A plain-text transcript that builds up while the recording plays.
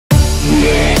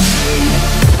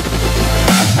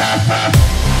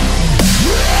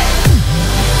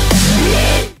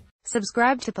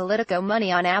Subscribe to Politico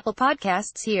Money on Apple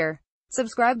Podcasts here.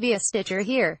 Subscribe via Stitcher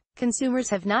here.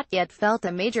 Consumers have not yet felt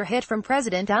a major hit from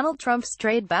President Donald Trump's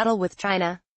trade battle with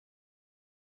China.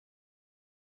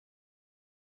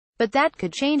 But that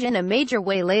could change in a major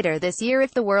way later this year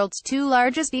if the world's two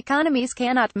largest economies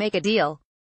cannot make a deal.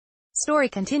 Story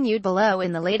continued below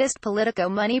in the latest Politico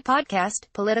Money podcast.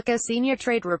 Politico senior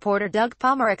trade reporter Doug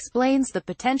Palmer explains the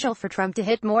potential for Trump to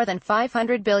hit more than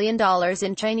 $500 billion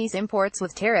in Chinese imports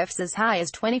with tariffs as high as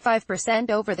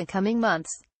 25% over the coming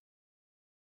months.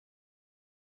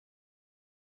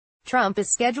 Trump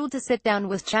is scheduled to sit down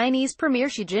with Chinese Premier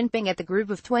Xi Jinping at the Group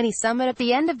of 20 summit at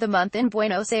the end of the month in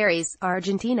Buenos Aires,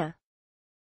 Argentina.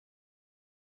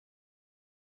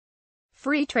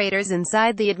 Free traders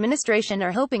inside the administration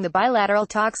are hoping the bilateral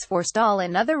talks forestall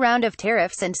another round of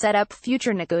tariffs and set up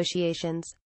future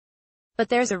negotiations. But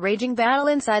there's a raging battle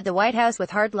inside the White House with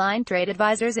hardline trade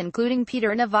advisors including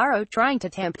Peter Navarro trying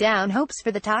to tamp down hopes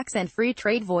for the talks and free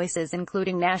trade voices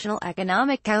including National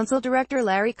Economic Council Director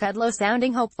Larry Kudlow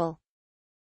sounding hopeful.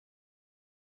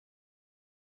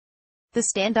 The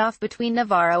standoff between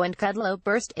Navarro and Kudlow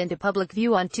burst into public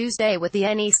view on Tuesday with the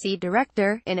NEC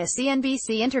director, in a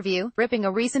CNBC interview, ripping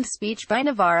a recent speech by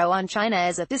Navarro on China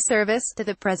as a disservice to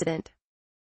the president.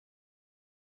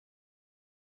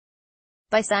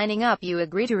 By signing up, you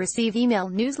agree to receive email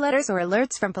newsletters or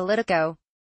alerts from Politico.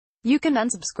 You can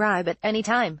unsubscribe at any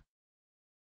time.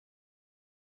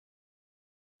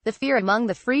 The fear among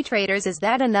the free traders is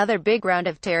that another big round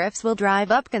of tariffs will drive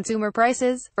up consumer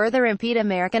prices, further impede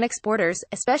American exporters,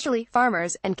 especially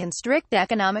farmers, and constrict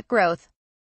economic growth.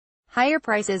 Higher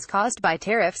prices caused by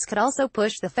tariffs could also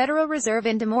push the Federal Reserve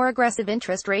into more aggressive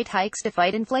interest rate hikes to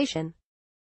fight inflation.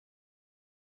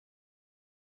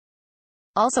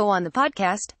 Also on the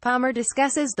podcast, Palmer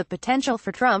discusses the potential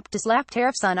for Trump to slap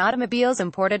tariffs on automobiles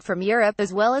imported from Europe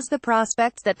as well as the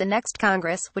prospects that the next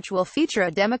Congress, which will feature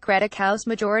a Democratic House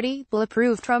majority, will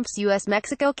approve Trump's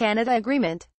U.S.-Mexico-Canada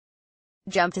agreement.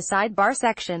 Jump to sidebar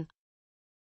section.